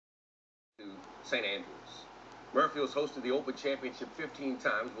to St. Andrews. Murrayfield's hosted the Open Championship 15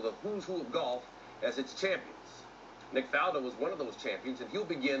 times with a who's who of golf as its champions. Nick Faldo was one of those champions, and he'll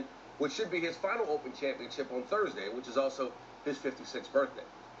begin what should be his final Open Championship on Thursday, which is also his 56th birthday.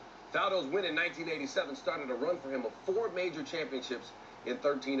 Faldo's win in 1987 started a run for him of 4 major championships in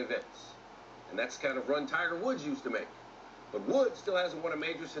 13 events. And that's the kind of run Tiger Woods used to make. But Woods still hasn't won a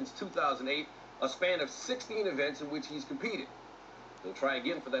major since 2008, a span of 16 events in which he's competed. He'll try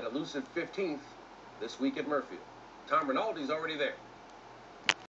again for that elusive 15th this week at Murrayfield. Tom Rinaldi's already there.